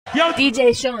Yo,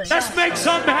 DJ Shawne. Let's make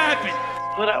something happen.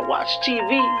 But I watch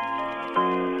TV,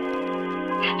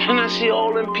 and I see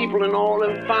all them people in all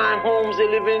them fine homes they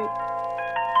live in,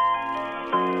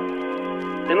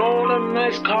 and all them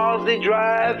nice cars they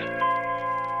drive,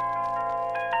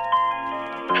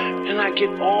 and I get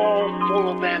all full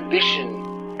of ambition.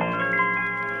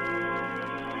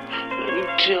 You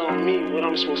tell me what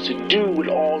I'm supposed to do with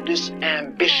all this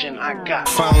ambition I got.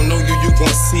 If I don't know you, you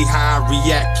gon' see how I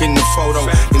react in the photo.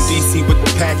 In DC with the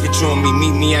package on me,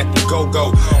 meet me at the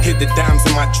go-go. Hit the dimes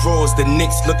in my drawers, the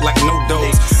Knicks look like no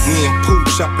doors. Me and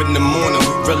Pooch up in the morning,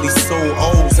 we really so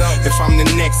old. If I'm the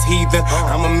next heathen,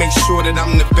 I'ma make sure that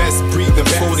I'm the best breathing.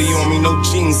 40 on me, no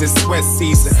jeans, it's sweat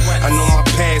season. I know my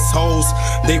past hoes,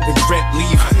 they regret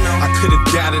leaving. I could've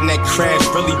died in that crash,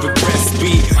 really regret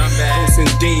speeding.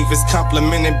 Wilson Davis,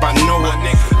 complimented by Noah.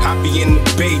 I be in the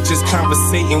bay just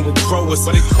conversating with growers.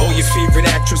 All your favorite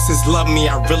actresses love me,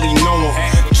 I really know them.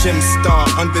 Gym star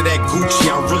under that Gucci,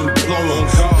 I really blow them.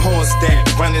 Pause that,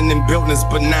 running in buildings,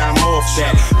 but now I'm off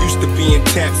that. Used to be in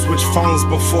tap, switch phones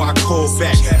before I called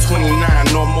back. 29,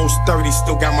 almost 30,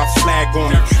 still got my flag on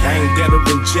me. I ain't dead or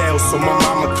in jail, so my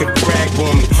mama could brag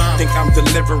on me. Think I'm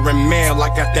delivering mail,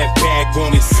 I got that bag on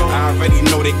me. I already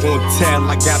know they gon' tell,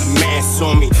 I got a mask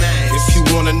on me. If you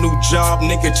want a new job,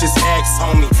 nigga, just ask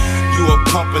on me. You a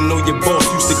pump and know your boss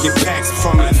used to get packs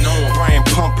from me. Brian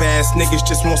pump ass niggas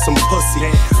just want some pussy.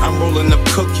 I'm rolling up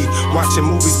cookie, watching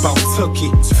movies about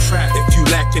Tookie. If you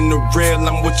lacking the real,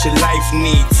 I'm what your life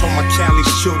needs. Told my Cali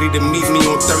shorty to meet me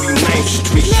on 39th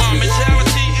Street. My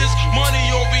mentality is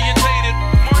money orientated.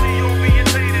 Money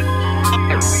orientated.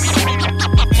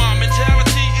 My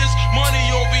mentality is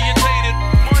money orientated.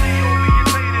 Money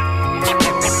orientated.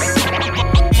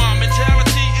 My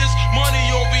mentality is money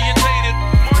orientated.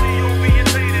 Money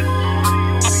orientated.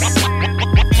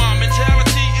 My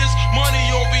mentality is money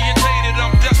orientated.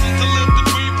 I'm destined to live the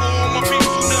dream for all my people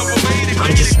who never made it.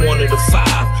 I'm just one of the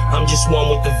five, I'm just one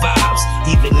with the vibes.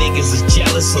 Even niggas is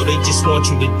jealous, so they just want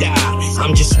you to die.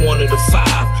 I'm just one of the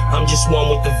five, I'm just one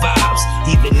with the vibes.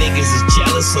 Even niggas is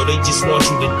jealous, so they just want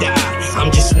you to die.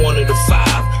 I'm just one of the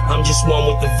five, I'm just one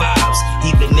with the vibes.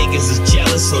 Even niggas is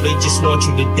jealous, so they just want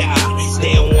you to die.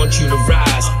 They don't want you to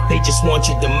rise, they just want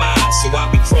your demise. So I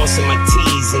be crossing my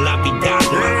T's and I be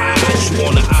dotting my I's. You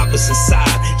on the opposite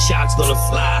side, shots gonna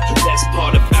fly. That's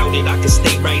part about it, I can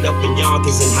stay right up in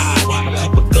Yonkers and hide. I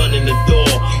keep a gun in the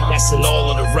door, that's in all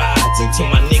of the rides.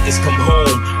 Until my niggas come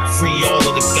home, free all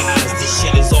of the guys. This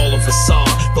shit is all a facade,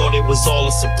 thought it was all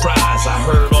a surprise. I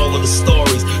heard all of the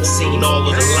stories, seen all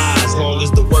of the lies. Long as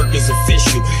the work is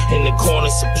official and the corner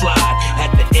supplied,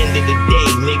 at